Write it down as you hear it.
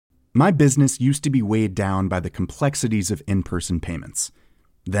My business used to be weighed down by the complexities of in-person payments.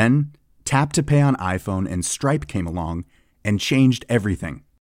 Then, Tap to Pay on iPhone and Stripe came along and changed everything.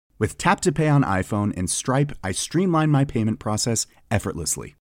 With Tap to Pay on iPhone and Stripe, I streamlined my payment process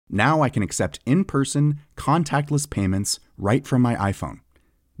effortlessly. Now I can accept in-person, contactless payments right from my iPhone.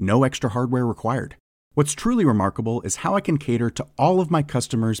 No extra hardware required. What's truly remarkable is how I can cater to all of my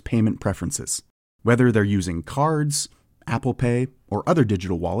customers' payment preferences. Whether they're using cards, Apple Pay, or other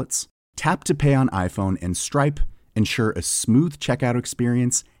digital wallets, Tap to Pay on iPhone and Stripe ensure a smooth checkout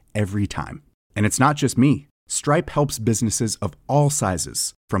experience every time. And it's not just me. Stripe helps businesses of all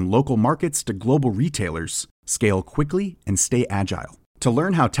sizes, from local markets to global retailers, scale quickly and stay agile. To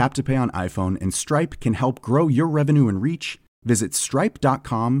learn how Tap to Pay on iPhone and Stripe can help grow your revenue and reach, visit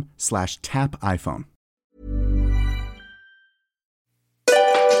stripe.com/tapiphone.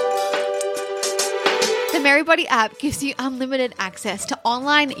 The Merrybody app gives you unlimited access to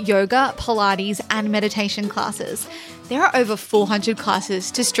online yoga, Pilates, and meditation classes. There are over 400 classes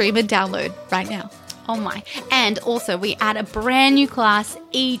to stream and download right now. Oh my. And also we add a brand new class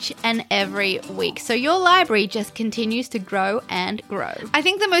each and every week. So your library just continues to grow and grow. I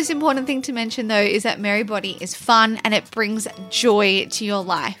think the most important thing to mention though is that Merrybody is fun and it brings joy to your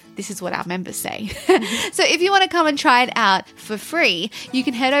life. This is what our members say. So if you want to come and try it out for free, you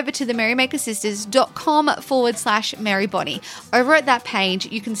can head over to themerrymakersisters.com/Merrybody. Over at that page,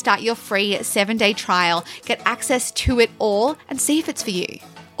 you can start your free 7-day trial, get access to it all, and see if it's for you.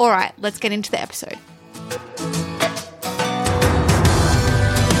 All right, let's get into the episode.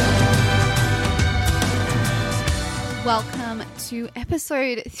 Welcome to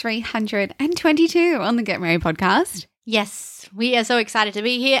episode 322 on the Get Merry podcast. Yes, we are so excited to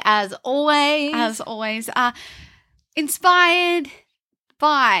be here as always. Inspired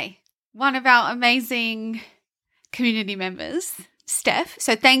by one of our amazing community members, Steph.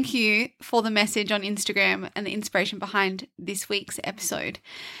 So thank you for the message on Instagram and the inspiration behind this week's episode.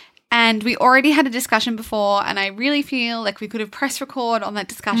 And we already had a discussion before, and I really feel like we could have pressed record on that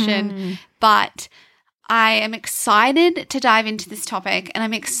discussion, but I am excited to dive into this topic, and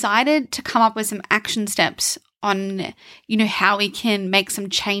I'm excited to come up with some action steps on, how we can make some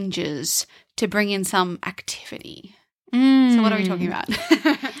changes to bring in some activity. So what are we talking about?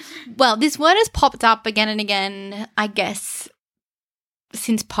 Well, this word has popped up again and again, I guess,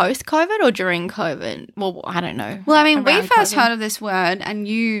 since post-COVID or during COVID? Well, I don't know. Well, I mean, we first heard of this word and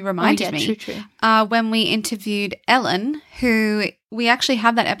you reminded me true. When we interviewed Ellen, who we actually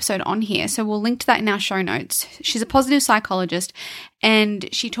have that episode on here. So we'll link to that in our show notes. She's a positive psychologist and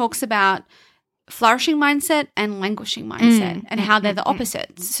she talks about flourishing mindset and languishing mindset and how they're the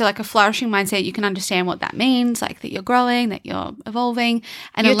opposites. So like a flourishing mindset, you can understand what that means, like that you're growing, that you're evolving.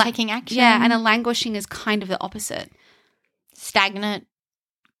 And you're taking action. Yeah, and a languishing is kind of the opposite. Stagnant.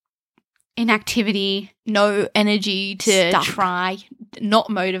 Inactivity. No energy to Stuck. try. Not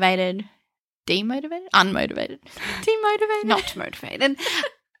motivated. Demotivated? Unmotivated. Demotivated. Not motivated.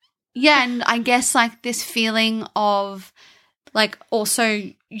 Yeah, and I guess like this feeling of like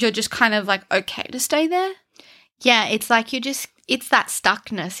also you're just kind of like okay to stay there. Yeah, it's like it's that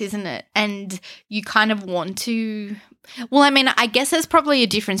stuckness, isn't it? And you kind of want to – well, I mean, I guess there's probably a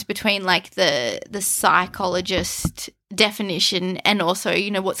difference between like the psychologist definition and also,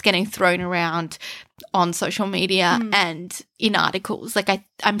 what's getting thrown around on social media and in articles. Like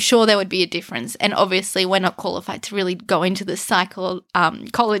I'm sure there would be a difference. And obviously we're not qualified to really go into the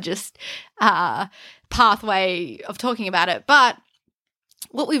psychologist pathway of talking about it. But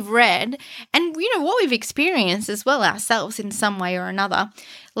what we've read and, what we've experienced as well ourselves in some way or another,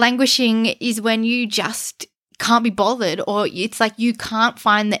 languishing is when you just can't be bothered or it's like you can't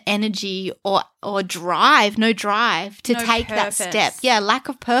find the energy or drive to take that step. Yeah, lack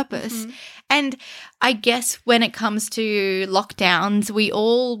of purpose. And I guess when it comes to lockdowns, we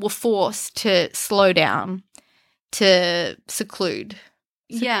all were forced to slow down, to seclude.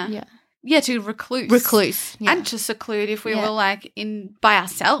 Yeah, to recluse. Yeah. And to seclude if we were like in by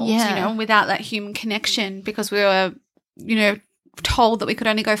ourselves, without that human connection because we were, told that we could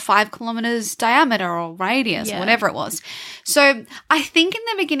only go 5 kilometers diameter or radius or whatever it was. So I think in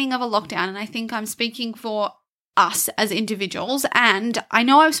the beginning of a lockdown, and I think I'm speaking for us as individuals, and I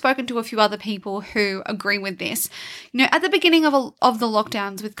know I've spoken to a few other people who agree with this, at the beginning of the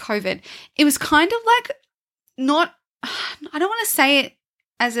lockdowns with COVID, it was kind of like I don't want to say it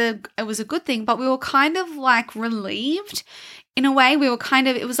it was a good thing, but we were kind of like relieved in a way.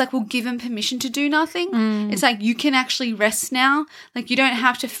 It was like we're given permission to do nothing. It's like you can actually rest now. Like you don't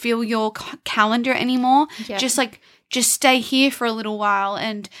have to fill your calendar anymore. Yeah. Just stay here for a little while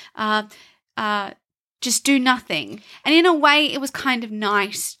and just do nothing. And in a way, it was kind of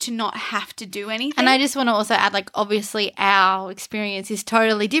nice to not have to do anything. And I just want to also add, like, obviously our experience is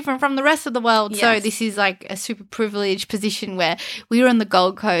totally different from the rest of the world. Yes. So this is like a super privileged position where we were on the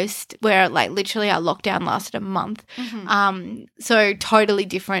Gold Coast where, like, literally our lockdown lasted a month. So totally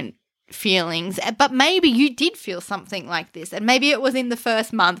different feelings. But maybe you did feel something like this, and maybe it was in the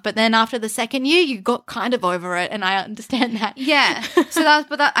first month, but then after the second year you got kind of over it, and I understand that. Yeah. So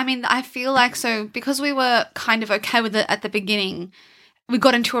I mean, I feel like, so because we were kind of okay with it at the beginning, we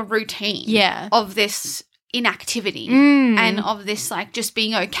got into a routine of this inactivity and of this, like, just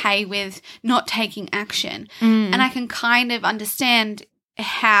being okay with not taking action. And I can kind of understand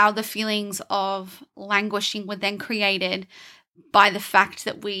how the feelings of languishing were then created by the fact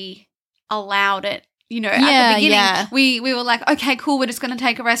that we allowed it, you know, at the beginning. We were like, okay, cool, we're just going to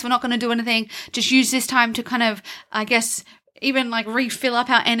take a rest. We're not going to do anything. Just use this time to kind of, I guess, even like refill up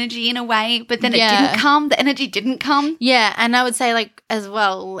our energy in a way. But then it didn't come. The energy didn't come. Yeah. And I would say, like, as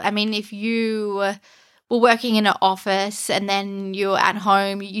well, I mean, if you were working in an office and then you're at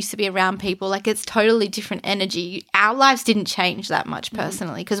home, you used to be around people, like, it's totally different energy. Our lives didn't change that much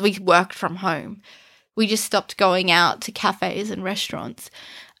personally because we worked from home. We just stopped going out to cafes and restaurants.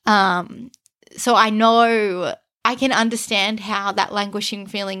 So I know I can understand how that languishing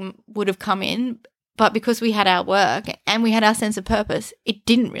feeling would have come in, but because we had our work and we had our sense of purpose, it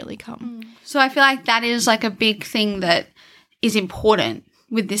didn't really come. So I feel like that is like a big thing that is important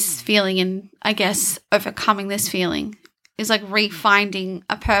with this feeling, and I guess overcoming this feeling is like refinding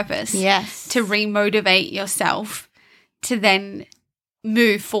a purpose. Yes. To remotivate yourself to then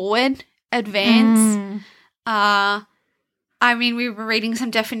move forward, advance. I mean, we were reading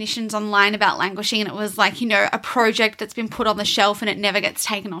some definitions online about languishing, and it was like, you know, a project that's been put on the shelf and it never gets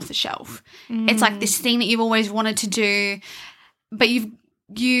taken off the shelf. It's like this thing that you've always wanted to do, but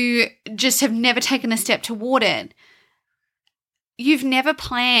you just have never taken a step toward it. You've never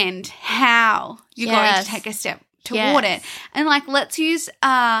planned how you're going to take a step toward it. And, like, let's use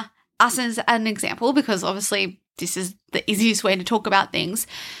us as an example, because obviously this is the easiest way to talk about things.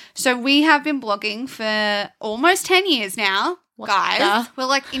 So we have been blogging for almost 10 years now, guys. We're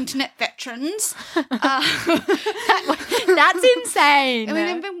like internet veterans. That's insane. And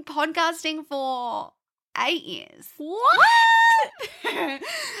we've been podcasting for 8 years. What?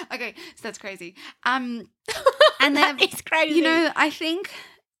 Okay, so that's crazy. And then that is crazy. You know, I think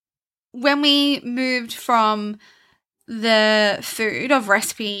when we moved from the food of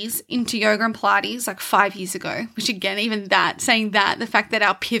recipes into yoga and Pilates like 5 years ago, which again, even that, saying that, the fact that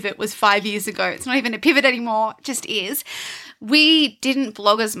our pivot was 5 years ago, it's not even a pivot anymore, it just is. We didn't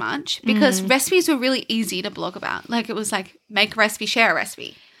blog as much because recipes were really easy to blog about. Like, it was like, make a recipe, share a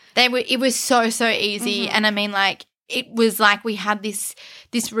recipe. It was so easy. And I mean, like, it was like we had this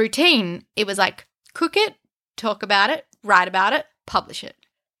routine. It was like, cook it, talk about it, write about it, publish it.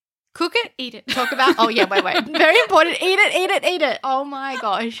 Cook it, eat it, talk about, oh yeah, wait. Very important, eat it. Oh my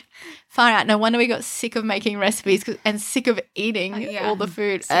gosh. Far out. No wonder we got sick of making recipes and sick of eating all the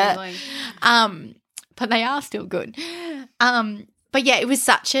food. But they are still good. But yeah, it was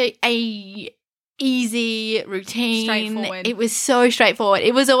such a easy routine. Straightforward. It was so straightforward.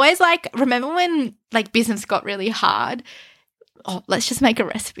 It was always like, remember when like business got really hard? Oh, let's just make a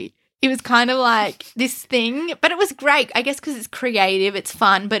recipe. It was kind of like this thing, but it was great, I guess, because it's creative, it's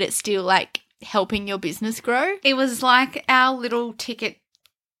fun, but it's still like helping your business grow. It was like our little ticket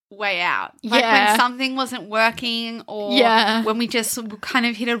way out. Like when something wasn't working or when we just kind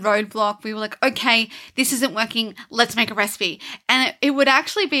of hit a roadblock, we were like, okay, this isn't working, let's make a recipe. And it would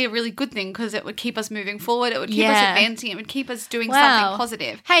actually be a really good thing because it would keep us moving forward. It would keep us advancing. It would keep us doing something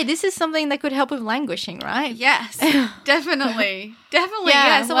positive. Hey, this is something that could help with languishing, right? Yes, definitely.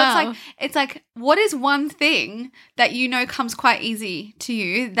 Yeah. So it's like, what is one thing that you know comes quite easy to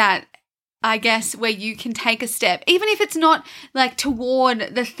you that I guess where you can take a step, even if it's not like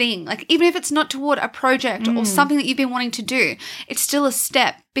toward the thing, like even if it's not toward a project or something that you've been wanting to do, it's still a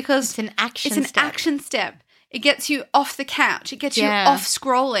step because it's an action step. It gets you off the couch. It gets you off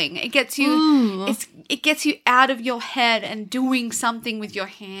scrolling. It gets you it gets you out of your head and doing something with your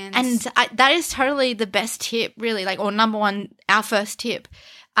hands. And that is totally the best tip, really, like, or number one, our first tip.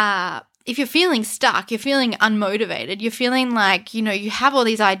 If you're feeling stuck, you're feeling unmotivated, you're feeling like, you know, you have all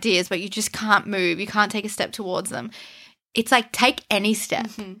these ideas, but you just can't move, you can't take a step towards them. It's like, take any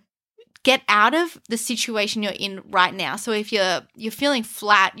step. Get out of the situation you're in right now. So if you're feeling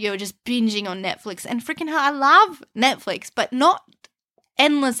flat, you're just binging on Netflix, and freaking hell, I love Netflix, but not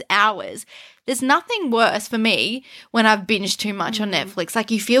endless hours. There's nothing worse for me when I've binged too much on Netflix. Like,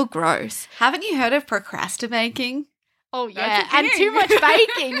 you feel gross. Haven't you heard of procrastinating? Oh, yeah. And too much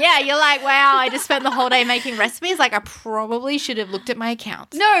baking. Yeah, you're like, wow, I just spent the whole day making recipes. Like, I probably should have looked at my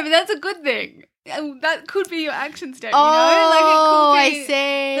accounts. No, but that's a good thing. That could be your action step, Oh, Like, it could be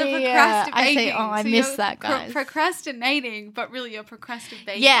I see. the procrastinating. I see. Oh, I missed that, guys. Procrastinating, but really you're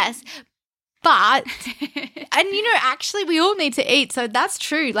procrastinating. Yes. But, and actually we all need to eat. So that's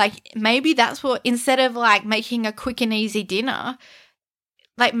true. Like, maybe that's what, instead of like making a quick and easy dinner,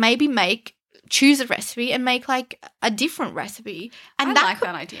 like maybe choose a recipe and make like a different recipe. And I like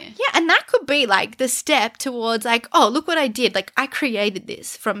that idea. Yeah, and that could be like the step towards like, oh, look what I did. Like, I created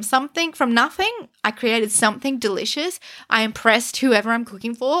this from nothing. I created something delicious. I impressed whoever I'm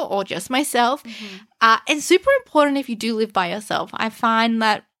cooking for or just myself. Mm-hmm. And super important if you do live by yourself. I find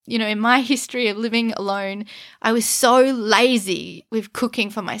that, in my history of living alone, I was so lazy with cooking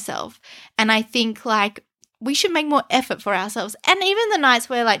for myself. And I think like we should make more effort for ourselves. And even the nights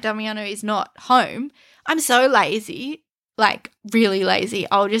where like Damiano is not home, I'm so lazy, like really lazy.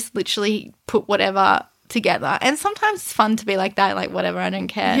 I'll just literally put whatever together. And sometimes it's fun to be like that, like whatever, I don't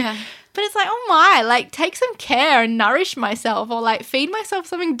care. Yeah. But it's like, oh my, like take some care and nourish myself or like feed myself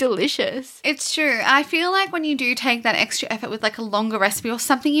something delicious. It's true. I feel like when you do take that extra effort with like a longer recipe or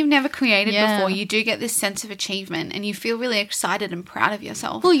something you've never created before, you do get this sense of achievement and you feel really excited and proud of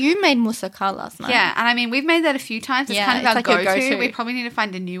yourself. Well, you made moussaka last night. Yeah, and I mean, we've made that a few times. It's kind of our like go-to. We probably need to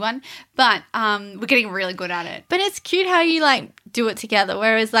find a new one, but we're getting really good at it. But it's cute how you like do it together,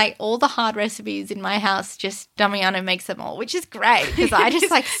 whereas like all the hard recipes in my house, just Damiano makes them all, which is great because I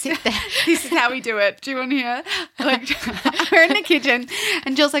just like sit there. This is how we do it. Do you want to hear? Like, we're in the kitchen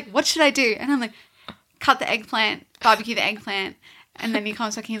and Jill's like, what should I do? And I'm like, cut the eggplant, barbecue the eggplant. And then he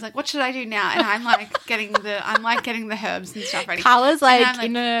comes back and he's like, what should I do now? And I'm like getting the herbs and stuff ready. Carla's like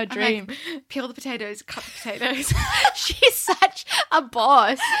in a dream. Like, peel the potatoes, cut the potatoes. She's such a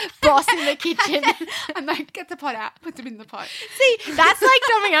boss in the kitchen. I'm like, get the pot out, put them in the pot. See, that's like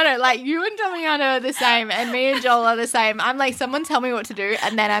Damiano. Like you and Damiano are the same and me and Joel are the same. I'm like, someone tell me what to do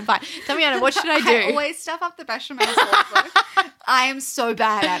and then I'm fine. Damiano, what should I do? I always stuff up the bechamel sauce. I am so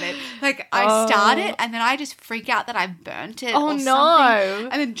bad at it. Like I start it and then I just freak out that I burnt it or something.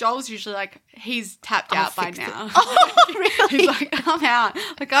 And then Joel's usually like, he's tapped out by now. Oh, really? He's like, I'm out.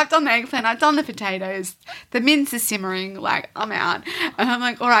 Like, I've done the eggplant, I've done the potatoes, the mince is simmering, like, I'm out. And I'm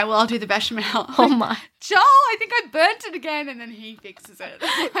like, all right, well, I'll do the bechamel. Oh, my. Joel, I think I burnt it again. And then he fixes it.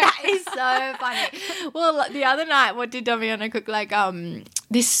 That is so funny. Well, the other night, what did Damiano cook? Like,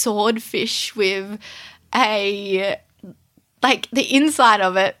 this swordfish with like the inside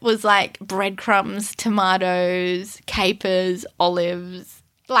of it was like breadcrumbs, tomatoes, capers, olives,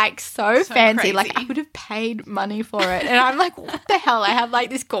 like so fancy. Crazy. Like I would have paid money for it. And I'm like, what the hell? I have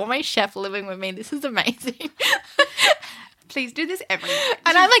like this gourmet chef living with me. This is amazing. Please do this every night.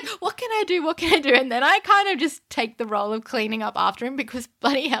 And I'm like, what can I do? What can I do? And then I kind of just take the role of cleaning up after him because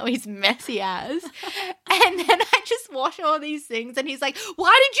bloody hell, he's messy as. And then I just wash all these things and he's like,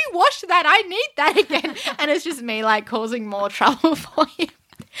 why did you wash that? I need that again. And it's just me like causing more trouble for him.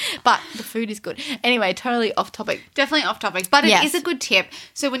 But the food is good. Anyway, totally off topic. Definitely off topic. But it is a good tip.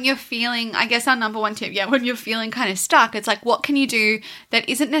 So when you're feeling, I guess our number one tip, when you're feeling kind of stuck, it's like, what can you do that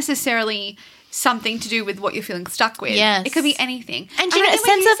isn't necessarily something to do with what you're feeling stuck with? Yes. It could be anything. And a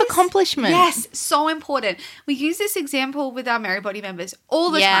sense of accomplishment. Yes, so important. We use this example with our Merrybody members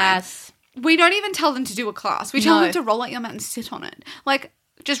all the time. We don't even tell them to do a class. We tell them to roll out your mat and sit on it. Like,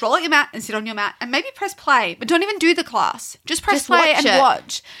 just roll out your mat and sit on your mat and maybe press play, but don't even do the class. Just press play and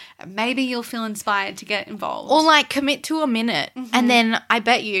watch. Maybe you'll feel inspired to get involved. Or like commit to a minute and then I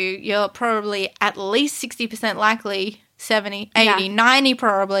bet you're probably at least 60% likely, 70, 80, 90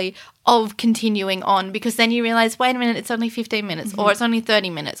 probably of continuing on because then you realize, wait a minute, it's only 15 minutes or it's only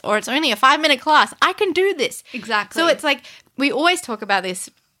 30 minutes or it's only a 5-minute class. I can do this. Exactly. So it's like we always talk about this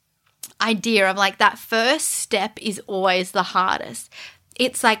idea of like that first step is always the hardest.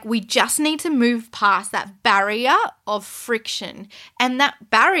 It's like we just need to move past that barrier of friction. And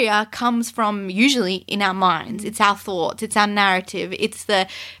that barrier comes from usually in our minds. It's our thoughts. It's our narrative. It's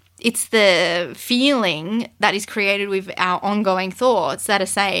the feeling that is created with our ongoing thoughts that are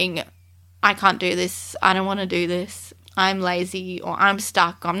saying, I can't do this. I don't want to do this. I'm lazy or I'm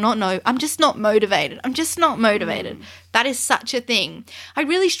stuck. I'm just not motivated. I'm just not motivated. That is such a thing. I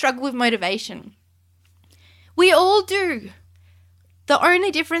really struggle with motivation. We all do. The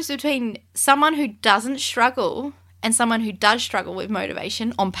only difference between someone who doesn't struggle and someone who does struggle with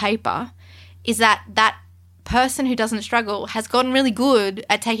motivation on paper is that person who doesn't struggle has gotten really good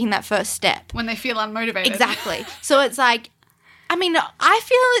at taking that first step. When they feel unmotivated. Exactly. So it's like, I mean, I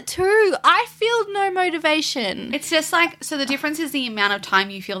feel it too. I feel no motivation. It's just like, so the difference is the amount of time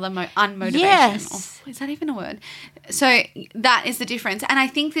you feel the unmotivation. Yes. Is that even a word? So that is the difference. And I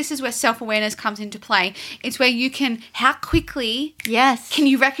think this is where self-awareness comes into play. It's where you can, how quickly can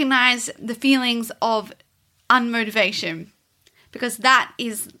you recognize the feelings of unmotivation? Because that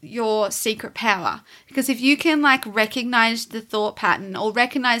is your secret power. Because if you can like recognize the thought pattern or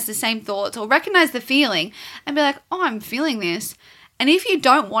recognize the same thoughts or recognize the feeling and be like, oh, I'm feeling this. And if you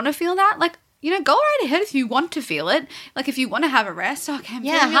don't want to feel that, like, you know, go right ahead if you want to feel it. Like if you want to have a rest, okay,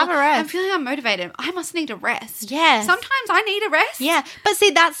 have a rest. I'm feeling unmotivated. I must need a rest. Yes. Sometimes I need a rest. Yeah. But see,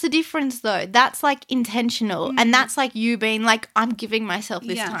 that's the difference though. That's like intentional. And that's like you being like, I'm giving myself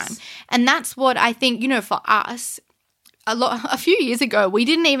this time. And that's what I think, you know, for us, a few years ago, we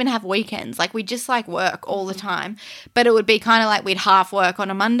didn't even have weekends. Like we just like work all the time. But it would be kind of like we'd half work on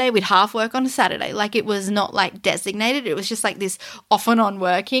a Monday, we'd half work on a Saturday. Like it was not like designated. It was just like this off and on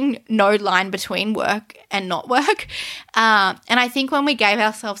working, no line between work and not work. And I think when we gave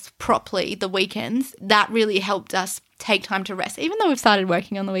ourselves properly the weekends, that really helped us take time to rest. Even though we've started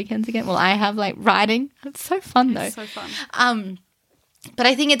working on the weekends again. Well, I have like writing. It's so fun though. It's so fun. But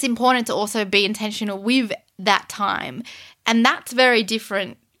I think it's important to also be intentional with that time. And that's very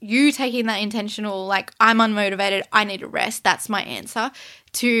different. You taking that intentional, like, I'm unmotivated, I need a rest, that's my answer,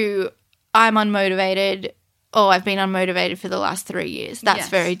 to I'm unmotivated, oh, I've been unmotivated for the last 3 years. That's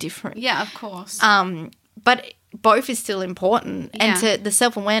very different. Yeah, of course. But both is still important. And the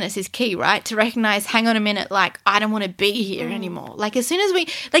self-awareness is key, right? To recognize, hang on a minute, like, I don't want to be here anymore. Like, as soon as we,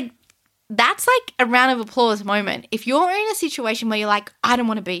 like, that's like a round of applause moment. If you're in a situation where you're like, I don't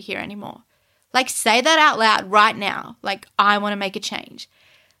want to be here anymore, like say that out loud right now. Like, I want to make a change.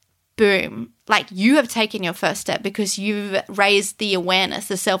 Boom. Like you have taken your first step because you've raised the awareness,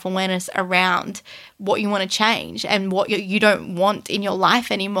 the self-awareness around what you want to change and what you don't want in your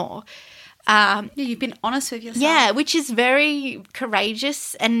life anymore. You've been honest with yourself. Yeah, which is very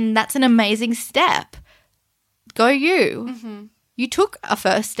courageous and that's an amazing step. Go you. Mm-hmm. You took a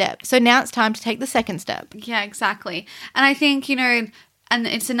first step. So now it's time to take the second step. Yeah, exactly. And I think, you know, and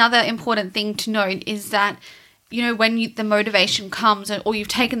it's another important thing to note is that, you know, when the motivation comes or you've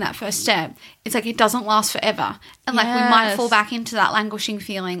taken that first step, it's like it doesn't last forever. And like we might fall back into that languishing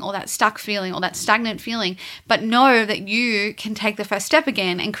feeling or that stuck feeling or that stagnant feeling, but know that you can take the first step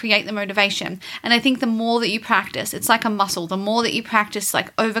again and create the motivation. And I think the more that you practice, it's like a muscle, the more that you practice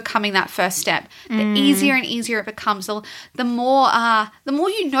like overcoming that first step, the easier and easier it becomes. The more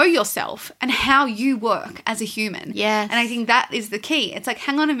you know yourself and how you work as a human. Yes. And I think that is the key. It's like,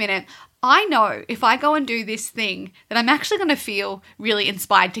 hang on a minute, I know if I go and do this thing that I'm actually going to feel really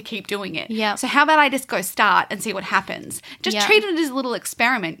inspired to keep doing it. Yeah. So how about I just go start and see what happens? Just treat it as a little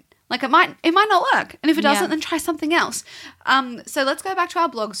experiment. Like it might not work. And if it doesn't, then try something else. So let's go back to our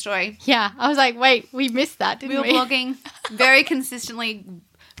blog story. Yeah. I was like, wait, we missed that, didn't we? We were blogging very consistently.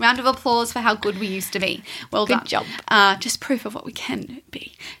 Round of applause for how good we used to be. Well done. Good job. Just proof of what we can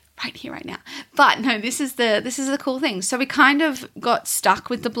be. Right here, right now. But no, this is the cool thing. So we kind of got stuck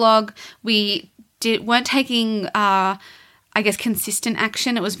with the blog. We weren't taking, I guess, consistent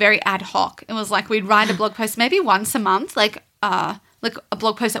action. It was very ad hoc. It was like we'd write a blog post maybe once a month, like a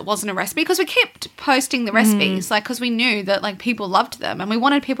blog post that wasn't a recipe, because we kept posting the recipes, like because we knew that like people loved them and we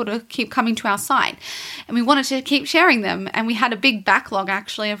wanted people to keep coming to our site and we wanted to keep sharing them. And we had a big backlog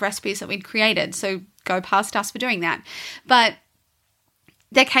actually of recipes that we'd created. So go past us for doing that. But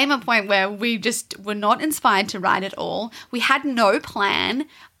there came a point where we just were not inspired to write at all. We had no plan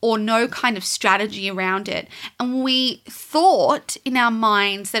or no kind of strategy around it. And we thought in our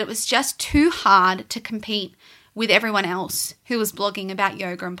minds that it was just too hard to compete with everyone else who was blogging about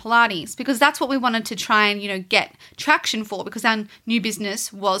yoga and Pilates, because that's what we wanted to try and, you know, get traction for, because our new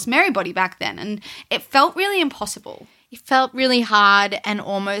business was Merrybody back then. And it felt really impossible. It felt really hard and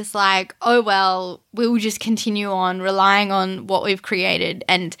almost like, oh, well, we'll just continue on relying on what we've created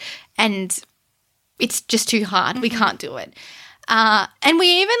and it's just too hard. We can't do it. And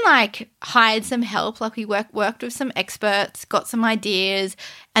we even like hired some help. Like we worked with some experts, got some ideas,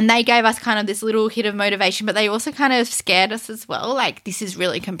 and they gave us kind of this little hit of motivation, but they also kind of scared us as well. Like, this is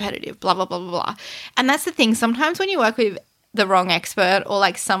really competitive, blah, blah, blah, blah, blah. And that's the thing. Sometimes when you work with the wrong expert or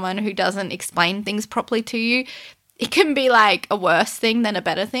like someone who doesn't explain things properly to you, it can be like a worse thing than a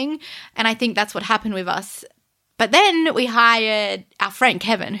better thing. And I think that's what happened with us. But then we hired our friend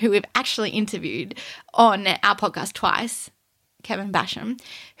Kevin, who we've actually interviewed on our podcast twice, Kevin Basham,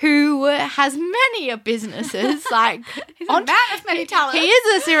 who has many businesses. Like, he's a man of many talents. He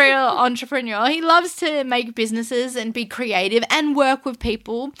is a serial entrepreneur. He loves to make businesses and be creative and work with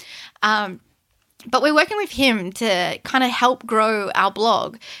people. But we're working with him to kind of help grow our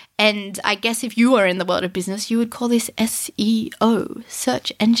blog. And I guess if you were in the world of business, you would call this SEO,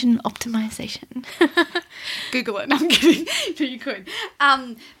 search engine optimization. Google it. No, I'm kidding. No, you could.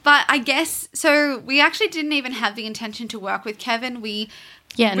 But I guess, so we actually didn't even have the intention to work with Kevin. We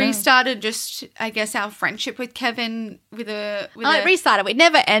restarted just, I guess, our friendship with Kevin with a restarted. We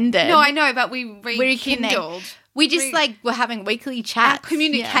never ended. No, I know, but we rekindled. We just were having weekly chats. Our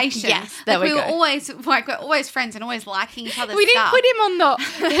communication. Yeah. Yes, there we go. We're always friends and always liking each other's We didn't stuff. put him on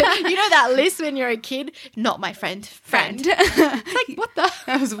the, you know that list when you're a kid? Not my friend. It's like, what the?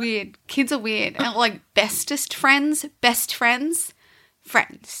 That was weird. Kids are weird. And like bestest friends, best friends,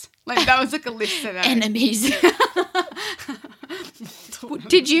 friends. Like that was like a list of enemies.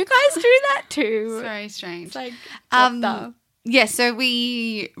 Did you guys do that too? It's very strange. It's like, what the? Yeah, so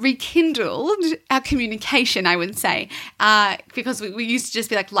we rekindled our communication, I would say, because we used to just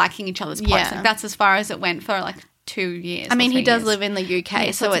be like liking each other's posts. Yeah. Like that's as far as it went for like 2 years. I mean, he does years. live in the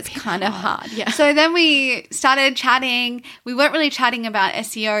UK, so it's kind of hard. Yeah. So then we started chatting. We weren't really chatting about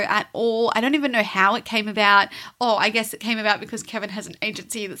SEO at all. I don't even know how it came about. Oh, I guess it came about because Kevin has an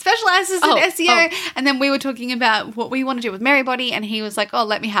agency that specializes in SEO. And then we were talking about what we want to do with Merrybody, and he was like, oh,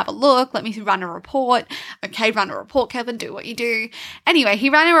 let me have a look. Let me run a report. Okay, run a report, Kevin. Do what you do. Anyway, he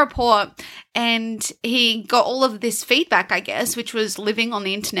ran a report and he got all of this feedback, I guess, which was living on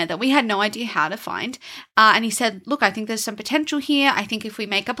the internet that we had no idea how to find. And he said, look, I think there's some potential here. I think if we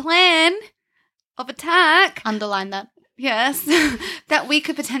make a plan of attack. Underline that. Yes. That we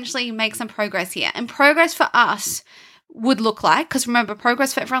could potentially make some progress here. And progress for us would look like, because remember,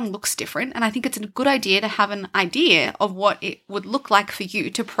 progress for everyone looks different. And I think it's a good idea to have an idea of what it would look like for you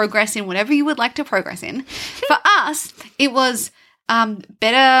to progress in whatever you would like to progress in. For us, it was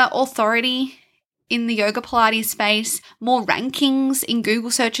better authority in the yoga Pilates space, more rankings in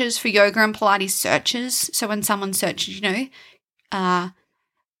Google searches for yoga and Pilates searches. So when someone searches,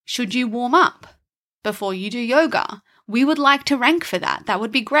 should you warm up before you do yoga? We would like to rank for that. That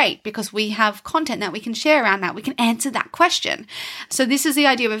would be great because we have content that we can share around that. We can answer that question. So this is the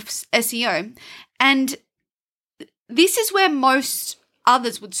idea of SEO. And this is where most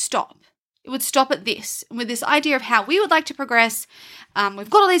others would stop. It would stop at this, with this idea of how we would like to progress. We've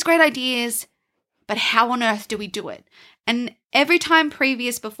got all these great ideas, but how on earth do we do it? And every time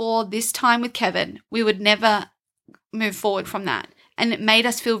previous before this time with Kevin, we would never move forward from that. And it made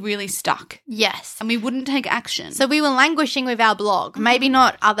us feel really stuck. Yes. And we wouldn't take action. So we were languishing with our blog. Maybe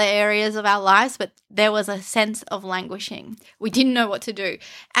not other areas of our lives, but there was a sense of languishing. We didn't know what to do.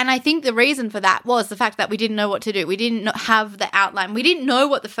 And I think the reason for that was the fact that we didn't know what to do. We didn't have the outline. We didn't know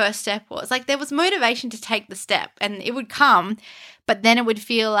what the first step was. Like there was motivation to take the step and it would come, but then it would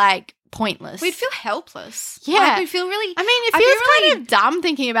feel like pointless. We'd feel helpless. Yeah. Like we'd feel really... I mean, it feels kind of dumb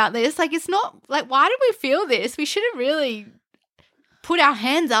thinking about this. Like it's not... Like why did we feel this? We should have really... put our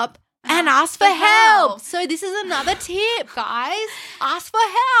hands up and ask for help. So this is another tip, guys. Ask for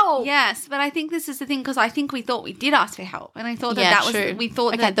help. Yes, but I think this is the thing because I think we thought we did ask for help, and I thought that was true. We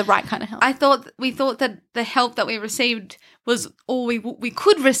thought that the right kind of help. We thought that the help that we received was all we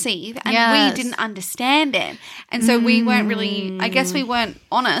could receive, and we didn't understand it, and so we weren't really. I guess we weren't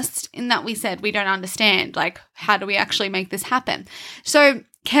honest in that we said we don't understand. Like, how do we actually make this happen? So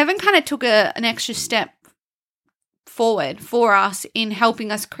Kevin kind of took an extra step forward for us in helping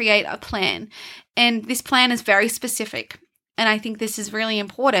us create a plan. And this plan is very specific. And I think this is really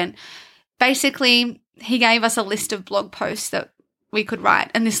important. Basically, he gave us a list of blog posts that we could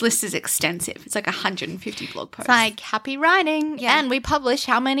write. And this list is extensive. It's like 150 blog posts. It's like happy writing. Yeah. And we published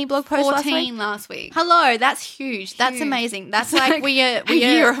how many blog posts 14 last week. Hello, that's huge. That's amazing. That's like we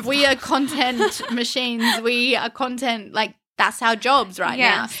are content machines. We are content, like that's our jobs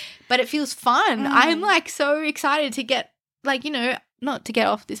now. But it feels fun. I'm like so excited to get not to get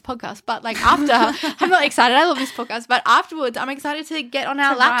off this podcast, but like after, I'm not excited. I love this podcast, but afterwards I'm excited to get on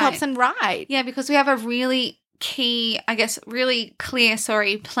our laptops and write. Yeah, because we have a really really clear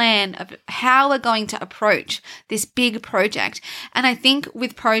plan of how we're going to approach this big project. And I think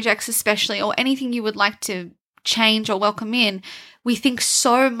with projects especially, or anything you would like to change or welcome in, we think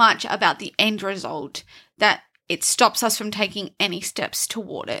so much about the end result that it stops us from taking any steps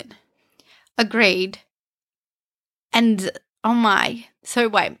toward it. Agreed. And so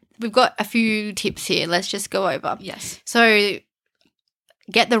wait, we've got a few tips here. Let's just go over. Yes. So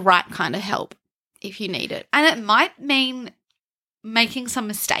get the right kind of help if you need it. And it might mean making some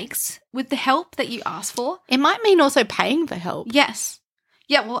mistakes with the help that you ask for. It might mean also paying for help. Yes.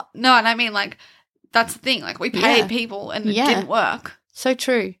 Yeah, well, no, and I mean like that's the thing. Like we paid people and it didn't work. So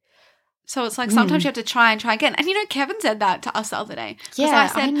true. So it's like sometimes you have to try again. And, Kevin said that to us the other day.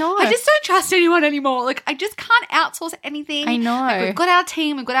 Yeah, I know. I just don't trust anyone anymore. Like, I just can't outsource anything. I know. Like, we've got our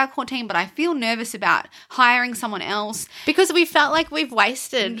team, we've got our core team, but I feel nervous about hiring someone else. Because we felt like we've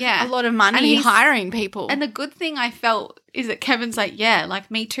wasted a lot of money hiring people. And the good thing I felt is that Kevin's like, yeah,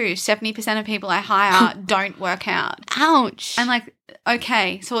 like me too. 70% of people I hire don't work out. Ouch. And like,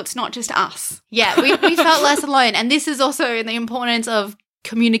 okay, so it's not just us. Yeah, we felt less alone. And this is also the importance of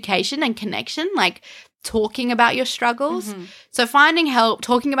communication and connection, like talking about your struggles. Mm-hmm. So finding help,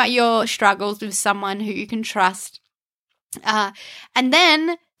 talking about your struggles with someone who you can trust. And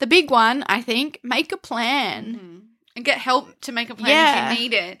then the big one, I think, make a plan. Mm-hmm. And get help to make a plan if you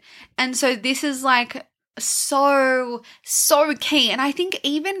need it. And so this is like so key. And I think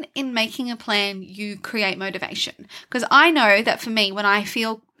even in making a plan, you create motivation. Because I know that for me, when I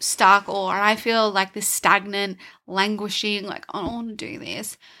feel stuck or I feel like this stagnant, languishing, like, I don't want to do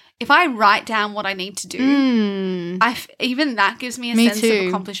this, if I write down what I need to do, even that gives me a sense of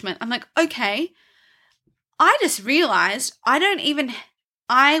accomplishment. I'm like, okay, I just realized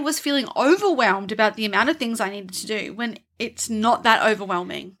I was feeling overwhelmed about the amount of things I needed to do when it's not that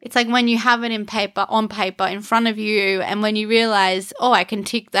overwhelming. It's like when you have it on paper in front of you, and when you realize, oh, I can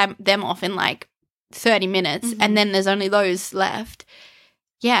tick them off in like 30 minutes and then there's only those left.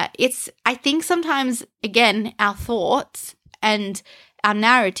 Yeah, I think sometimes, again, our thoughts and our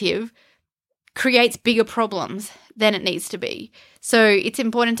narrative creates bigger problems than it needs to be. So it's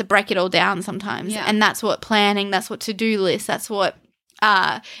important to break it all down sometimes. Yeah. And that's what planning, that's what to-do lists, that's what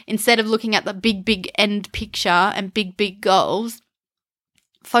instead of looking at the big end picture and big goals,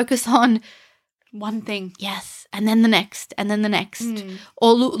 focus on one thing. Yes, and then the next, and then the next.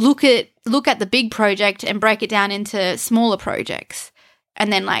 Or look at the big project and break it down into smaller projects,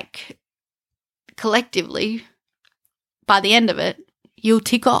 and then like collectively, by the end of it, you'll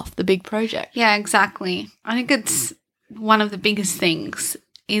tick off the big project. Yeah, exactly. I think it's one of the biggest things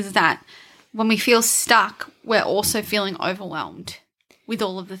is that when we feel stuck, we're also feeling overwhelmed with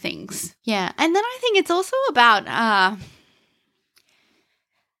all of the things. Yeah. And then I think it's also about, I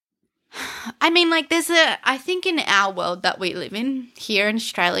think in our world that we live in here in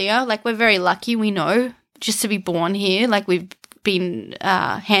Australia, like we're very lucky, we know, just to be born here. Like we've been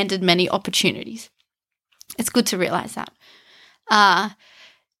handed many opportunities. It's good to realize that.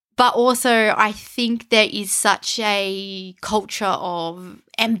 But also I think there is such a culture of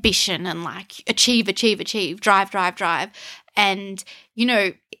ambition and like achieve, drive. And,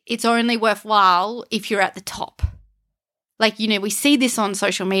 it's only worthwhile if you're at the top. Like, we see this on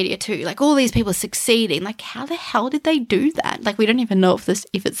social media too. Like all these people succeeding. Like how the hell did they do that? Like we don't even know if it's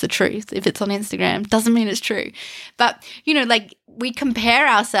the truth. If it's on Instagram, doesn't mean it's true. But, like we compare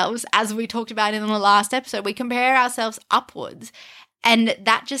ourselves, as we talked about in the last episode, we compare ourselves upwards. And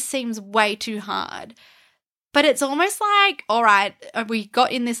that just seems way too hard. But it's almost like, all right, we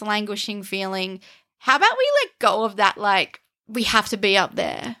got in this languishing feeling. How about we let go of that, like, we have to be up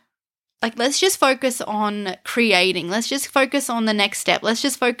there? Like, let's just focus on creating. Let's just focus on the next step. Let's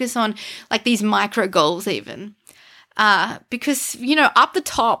just focus on, like, these micro goals even. Because, up the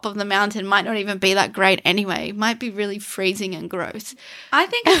top of the mountain might not even be that great anyway. It might be really freezing and gross. I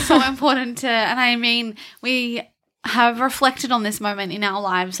think it's so important we have reflected on this moment in our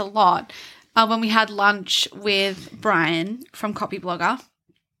lives a lot when we had lunch with Brian from Copyblogger.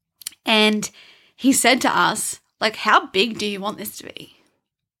 And he said to us, like, how big do you want this to be?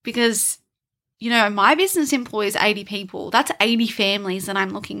 Because, my business employs 80 people. That's 80 families that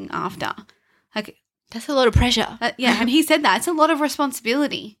I'm looking after. Like, that's a lot of pressure. Yeah, and he said that. It's a lot of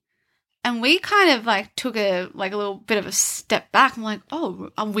responsibility. And we kind of like took a little bit of a step back. I'm like,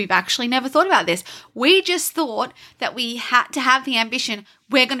 oh, we've actually never thought about this. We just thought that we had to have the ambition.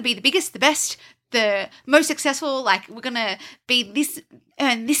 We're going to be the biggest, the best, the most successful. Like we're going to be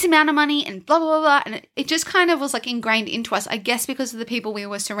earn this amount of money and blah, blah, blah, blah. And it just kind of was like ingrained into us, I guess, because of the people we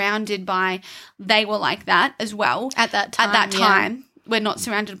were surrounded by. They were like that as well. At that time. Yeah. We're not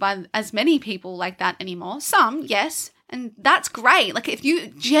surrounded by as many people like that anymore. Some, yes. And that's great. Like if you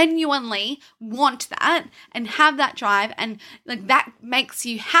genuinely want that and have that drive and like that makes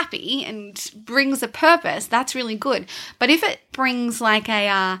you happy and brings a purpose, that's really good. But if it brings like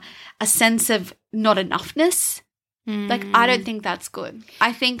a sense of not enoughness, like I don't think that's good.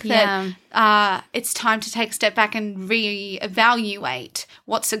 I think that it's time to take a step back and reevaluate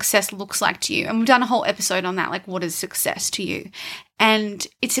what success looks like to you. And we've done a whole episode on that, like what is success to you? And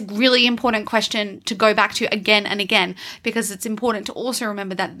it's a really important question to go back to again and again because it's important to also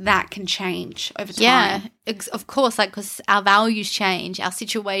remember that can change over time. Yeah, of course, like because our values change, our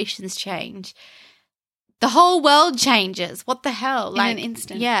situations change. the whole world changes. What the hell? In an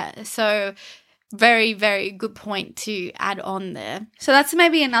instant. Yeah. So very, very good point to add on there. So that's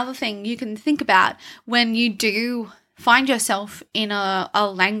maybe another thing you can think about when you do find yourself in a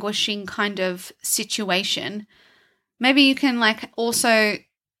languishing kind of situation. Maybe you can also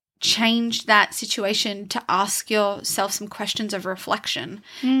change that situation to ask yourself some questions of reflection.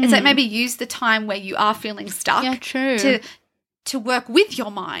 It's like maybe use the time where you are feeling stuck to work with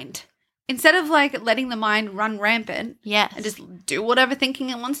your mind. Instead of letting the mind run rampant and just do whatever thinking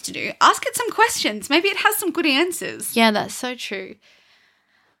it wants to do, ask it some questions. Maybe it has some good answers. Yeah, that's so true.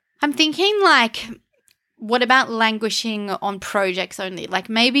 I'm thinking what about languishing on projects only?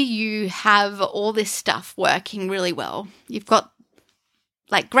 Maybe you have all this stuff working really well. You've got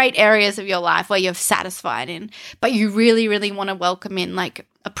great areas of your life where you're satisfied in, but you really, really want to welcome in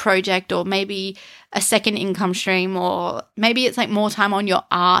a project or maybe a second income stream, or maybe it's more time on your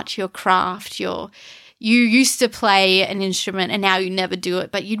art, your craft, you used to play an instrument and now you never do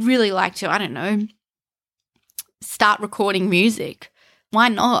it, but you'd really like to, I don't know, start recording music. Why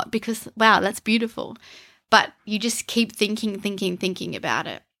not? Because, wow, that's beautiful. But you just keep thinking about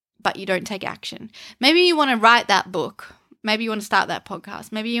it, but you don't take action. Maybe you want to write that book. Maybe you want to start that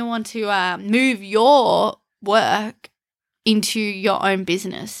podcast. Maybe you want to move your work into your own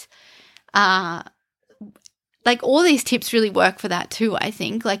business. All these tips really work for that too, I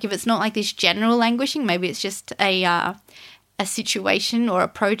think. If it's not this general languishing, maybe it's just a situation or a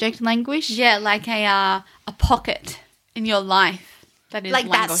project languish. Yeah, a pocket in your life that is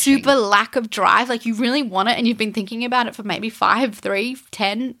languishing. That super lack of drive. You really want it and you've been thinking about it for maybe 5, 3,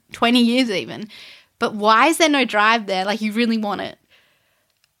 10, 20 years even. But why is there no drive there? You really want it.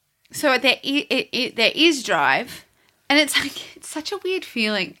 So there is drive, and it's such a weird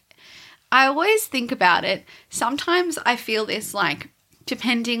feeling. I always think about it. Sometimes I feel this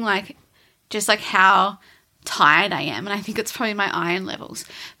depending just how tired I am, and I think it's probably my iron levels.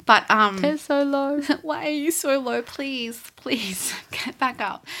 But they're so low. Why are you so low? Please get back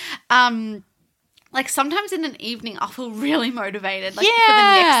up. Sometimes in an evening I'll feel really motivated for the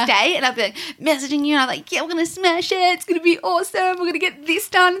next day, and I'll be messaging you and I'm yeah, we're going to smash it. It's going to be awesome. We're going to get this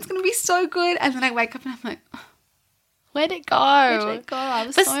done. It's going to be so good. And then I wake up and I'm oh, where'd it go? I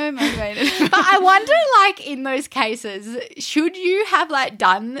was so motivated. But I wonder in those cases, should you have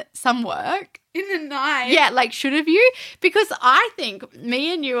done some work? In the night? Yeah, should have you? Because I think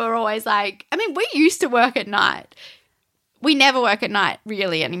me and you are always we used to work at night. We never work at night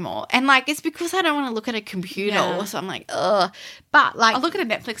really anymore. And it's because I don't want to look at a computer so I'm ugh. But I'll look at a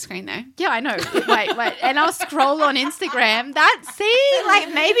Netflix screen though. Yeah, I know. Wait. And I'll scroll on Instagram.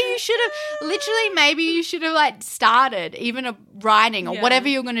 Maybe you should have started even a writing or whatever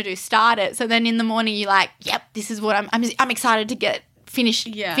you're going to do, start it. So then in the morning you're yep, this is what I'm excited to get finish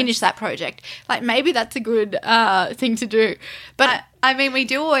that project. Maybe that's a good thing to do. But we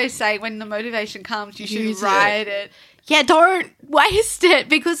do always say when the motivation comes, you should write it. Yeah, don't waste it,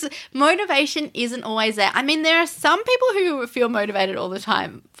 because motivation isn't always there. There are some people who feel motivated all the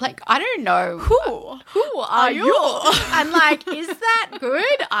time. I don't know. Who are you? And is that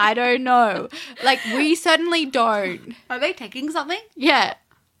good? I don't know. We certainly don't. Are they taking something? Yeah.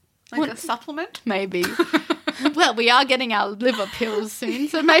 A supplement? Maybe. Well, we are getting our liver pills soon,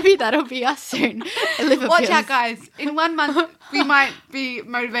 so maybe that'll be us soon. Watch out, guys. In 1 month, we might be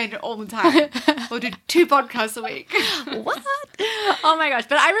motivated all the time. We'll do 2 podcasts a week. What? Oh, my gosh.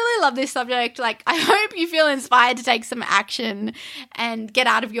 But I really love this subject. I hope you feel inspired to take some action and get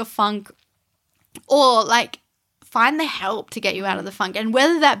out of your funk, or, find the help to get you out of the funk. And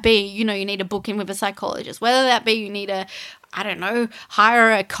whether that be, you need a book in with a psychologist, whether that be you need to, I don't know,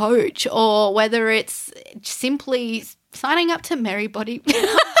 hire a coach, or whether it's simply signing up to Merrybody.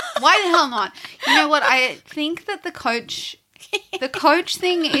 Why the hell not? You know what? I think that the coach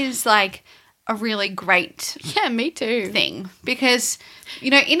thing is a really great me too thing, because,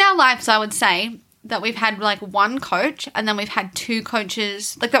 in our lives, I would say that we've had one coach, and then we've had 2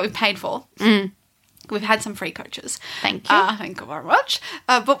 coaches that we've paid for. We've had some free coaches. Thank you. Thank you very much.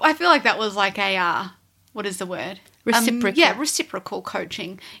 But I feel that was a, what is the word? Reciprocal. Reciprocal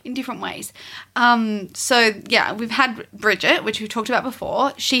coaching in different ways. We've had Bridget, which we talked about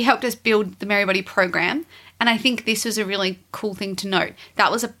before. She helped us build the Merrybody program. And I think this was a really cool thing to note.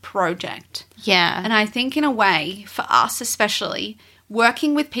 That was a project. Yeah. And I think in a way, for us especially,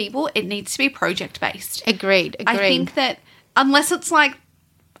 working with people, it needs to be project-based. Agreed. I think that unless it's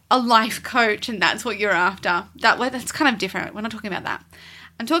a life coach and that's what you're after, that's kind of different. We're not talking about that.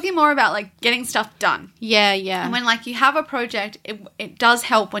 I'm talking more about like getting stuff done. Yeah, yeah. And when like you have a project, it does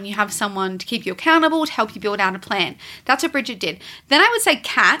help when you have someone to keep you accountable, to help you build out a plan. That's what Bridget did. Then I would say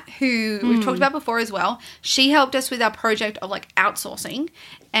Kat, who we've talked about before as well, she helped us with our project of like outsourcing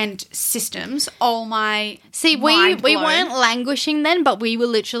and systems. Oh my. See, we weren't languishing then, but we were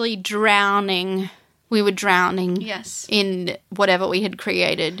literally drowning. We were drowning yes. in whatever we had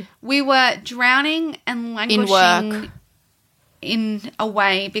created. We were drowning and languishing in work. In a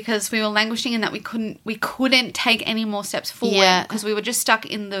way because we were languishing in that we couldn't take any more steps forward because we were just stuck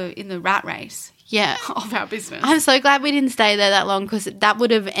in the rat race of our business. I'm so glad we didn't stay there that long because that would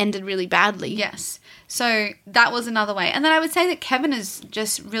have ended really badly. Yes. So that was another way. And then I would say that Kevin has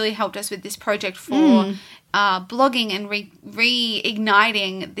just really helped us with this project for blogging and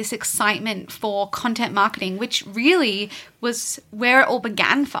reigniting this excitement for content marketing, which really was where it all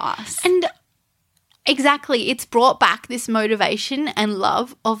began for us. And exactly. It's brought back this motivation and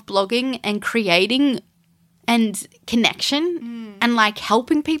love of blogging and creating and connection and like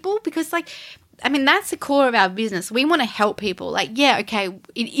helping people because like, I mean, that's the core of our business. We want to help people. Like, yeah, okay,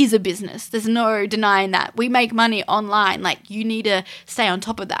 it is a business. There's no denying that. We make money online. Like, you need to stay on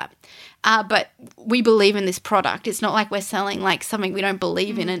top of that. But we believe in this product. It's not like we're selling like something we don't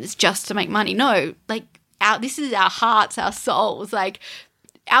believe in and it's just to make money. No, like this is our hearts, our souls. Like,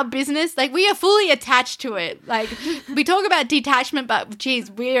 our business, like we are fully attached to it. Like we talk about detachment, but geez,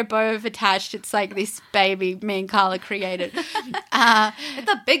 we're both attached. It's like this baby me and Carla created. It's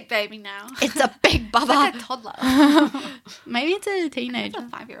a big baby now. It's a big bubba. It's like a toddler. Maybe it's a teenager.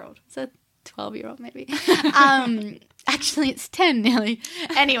 It's a 5-year-old. It's a 12-year-old maybe. Actually, it's 10 nearly.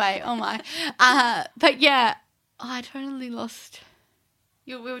 Anyway, oh my. But yeah, I totally lost.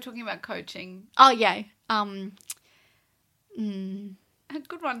 We were talking about coaching. Oh yeah.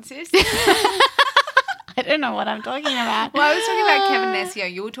 Good one, sis. I don't know what I'm talking about. Well, I was talking about Kevin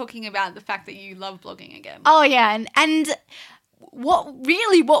Nessio. You were talking about the fact that you love blogging again. Oh, yeah. And what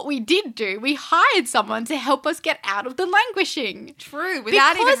we did do, we hired someone to help us get out of the languishing. True,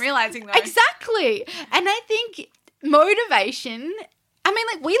 without even realizing though. Exactly. And I think motivation, I mean,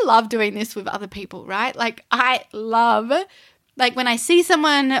 like we love doing this with other people, right? Like I love, like when I see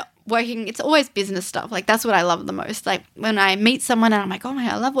someone working, it's always business stuff. Like that's what I love the most. Like when I meet someone and I'm like, oh my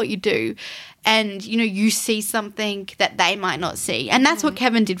God, I love what you do. And, you know, you see something that they might not see. And that's what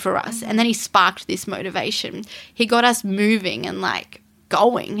Kevin did for us. And then he sparked this motivation. He got us moving and like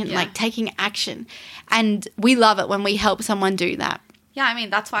going and like taking action. And we love it when we help someone do that. Yeah, I mean,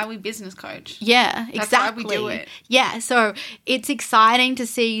 that's why we business coach. Yeah, exactly. That's why we do it. Yeah, so it's exciting to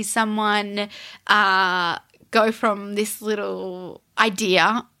see someone go from this little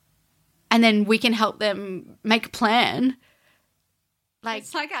idea and then we can help them make a plan. Like,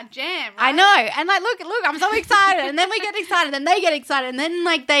 it's like our jam, right? I know. And like, look, I'm so excited. And then we get excited and they get excited. And then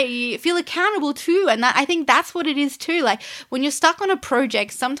like they feel accountable too. And I think that's what it is too. Like when you're stuck on a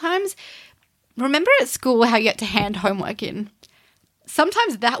project, sometimes, remember at school how you had to hand homework in?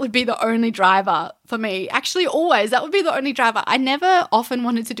 Sometimes that would be the only driver for me. Actually, always. That would be the only driver. I never often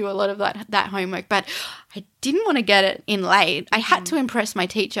wanted to do a lot of that homework, but I didn't want to get it in late. I had to impress my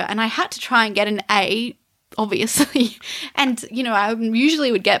teacher and I had to try and get an A, obviously. And, you know, I usually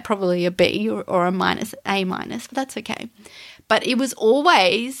would get probably a B or a minus, A minus, but that's okay. But it was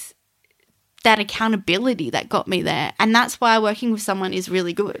always that accountability that got me there. And that's why working with someone is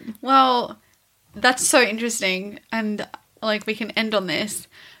really good. Well, that's so interesting. And like we can end on this.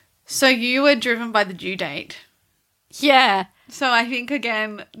 So you were driven by the due date. Yeah. So I think,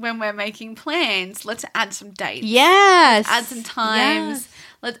 again, when we're making plans, let's add some dates. Yes. Add some times. Yes.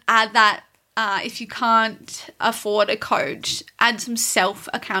 Let's add that if you can't afford a coach, add some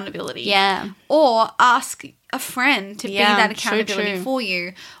self-accountability. Yeah. Or ask a friend to be that accountability true. For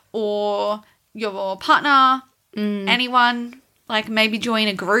you. Or your partner, anyone. Like maybe join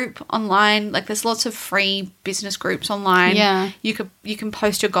a group online. Like there's lots of free business groups online. Yeah. You can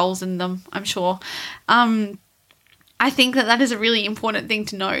post your goals in them, I'm sure. I think that is a really important thing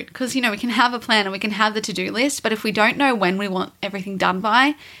to note because, you know, we can have a plan and we can have the to-do list, but if we don't know when we want everything done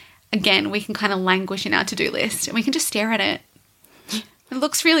by, again, we can kind of languish in our to-do list and we can just stare at it. It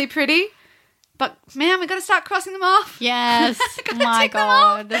looks really pretty, but man, we got to start crossing them off. Yes. My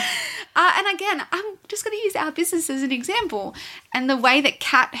God. And again, I'm just going to use our business as an example and the way that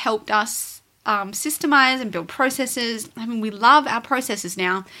Kat helped us systemize and build processes. I mean, we love our processes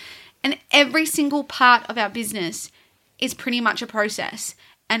now, and every single part of our business is pretty much a process.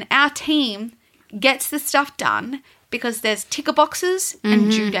 And our team gets the stuff done because there's ticker boxes and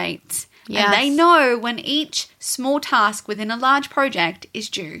due dates. Yes. And they know when each small task within a large project is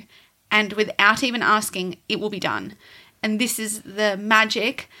due. And without even asking, it will be done. And this is the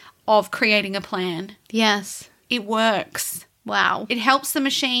magic of creating a plan. Yes. It works. Wow. It helps the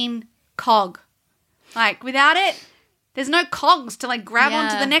machine cog. Like, without it, there's no cogs to, like, grab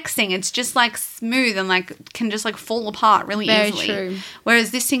onto the next thing. It's just, like, smooth and, like, can just, like, fall apart really easily. Very true.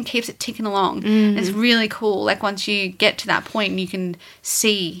 Whereas this thing keeps it ticking along. It's really cool. Like, once you get to that point and you can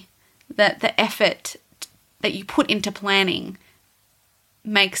see that the effort that you put into planning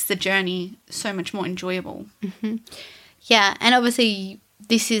makes the journey so much more enjoyable. Mm-hmm. Yeah, and obviously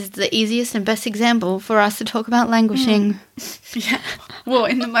this is the easiest and best example for us to talk about languishing. Yeah. Well,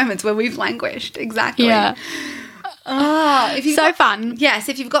 in the moments where we've languished. Exactly. Yeah. If you've got, fun. Yes,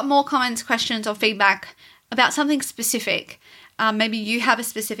 if you've got more comments, questions or feedback about something specific, maybe you have a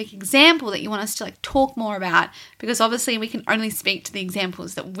specific example that you want us to, like, talk more about, because obviously we can only speak to the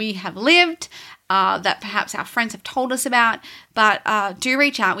examples that we have lived, that perhaps our friends have told us about, but do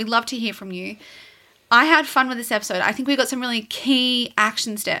reach out. We'd love to hear from you. I had fun with this episode. I think we got some really key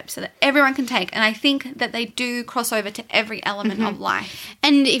action steps so that everyone can take, and I think that they do cross over to every element of life.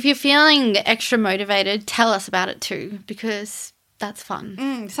 And if you're feeling extra motivated, tell us about it too, because that's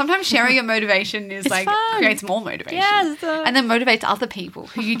fun. Sometimes sharing your motivation is It's like fun. creates more motivation. Yes. And then motivates other people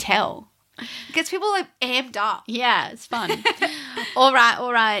who you tell. It gets people, like, amped up. Yeah, it's fun. All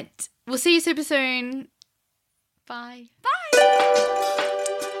right. We'll see you super soon. Bye. Bye.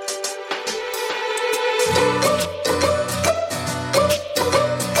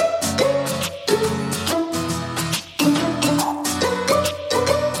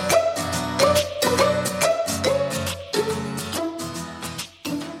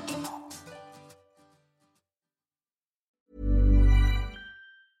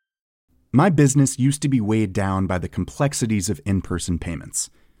 My business used to be weighed down by the complexities of in-person payments.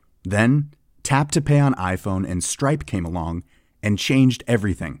 Then, Tap to Pay on iPhone and Stripe came along and changed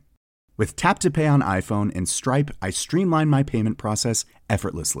everything. With Tap to Pay on iPhone and Stripe, I streamlined my payment process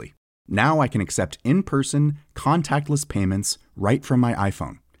effortlessly. Now I can accept in-person, contactless payments right from my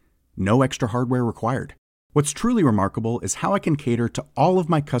iPhone. No extra hardware required. What's truly remarkable is how I can cater to all of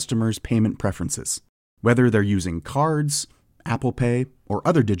my customers' payment preferences. Whether they're using cards, Apple Pay, or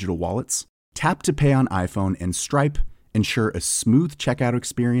other digital wallets, Tap to Pay on iPhone and Stripe ensure a smooth checkout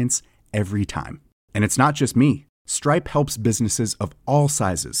experience every time. And it's not just me. Stripe helps businesses of all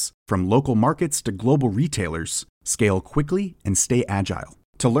sizes, from local markets to global retailers, scale quickly and stay agile.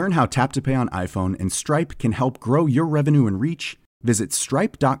 To learn how Tap to Pay on iPhone and Stripe can help grow your revenue and reach, visit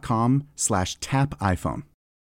stripe.com/tapiphone.